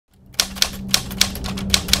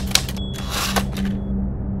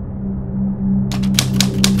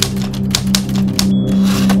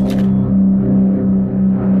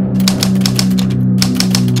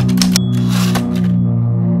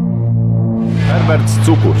Herberts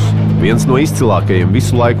Cukurs, viens no izcilākajiem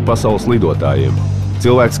visu laiku pasaules lidotājiem.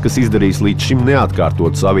 Cilvēks, kas izdarījis līdz šim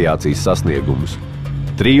neatkārtotus aviācijas sasniegumus.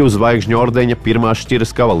 3 zvaigžņu ordeņa pirmās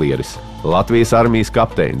šķiras kavalieris, Latvijas armijas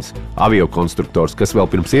kapteinis, aviokonstruktors, kas vēl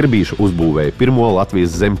pirms Irbīša uzbūvēja pirmo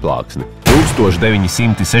Latvijas zemplāksni.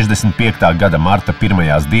 1965. gada marta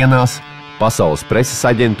pirmajās dienās Pasaules preses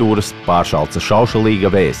aģentūras pāršalca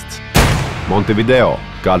šaušalīga vēsts. Montevideo,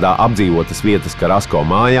 kādā apdzīvotas vietas Karasko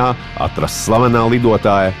mājā, atrasts slavenā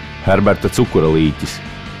lidotāja Herberta Cukura līķis.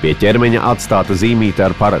 Pie ķermeņa atstāta zīmīte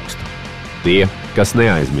ar parakstu. Tie, kas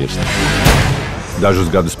neaizmirst. Dažus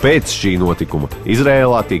gadus pēc šī notikuma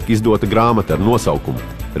Izrēlā tiek izdota grāmata ar nosaukumu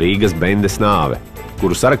Rīgas bendes nāve,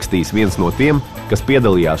 kuru sarakstīs viens no tiem, kas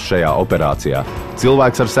piedalījās šajā operācijā,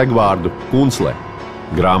 cilvēks ar segvārdu Kunsle.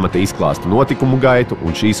 Grāmata izklāsta notikumu gaitu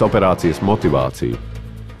un šīs operācijas motivāciju.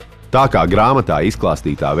 Tā kā grāmatā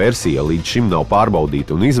izklāstītā versija līdz šim nav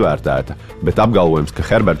pārbaudīta un izvērtēta, bet apgalvojums, ka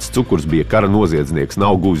Herberts Cukurs bija kara noziedznieks,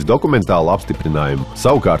 nav guvis dokumentālu apstiprinājumu,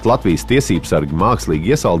 savukārt Latvijas tiesībsargi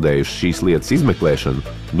mākslīgi iesaldējuši šīs lietas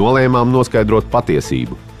izmeklēšanu, nolēmām noskaidrot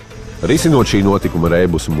patiesību. Risinot šī notikuma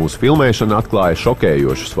rēbusu, mūsu filmēšana atklāja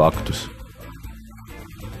šokējošus faktus.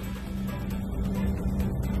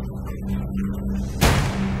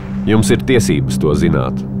 Jums ir tiesības to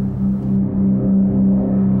zināt.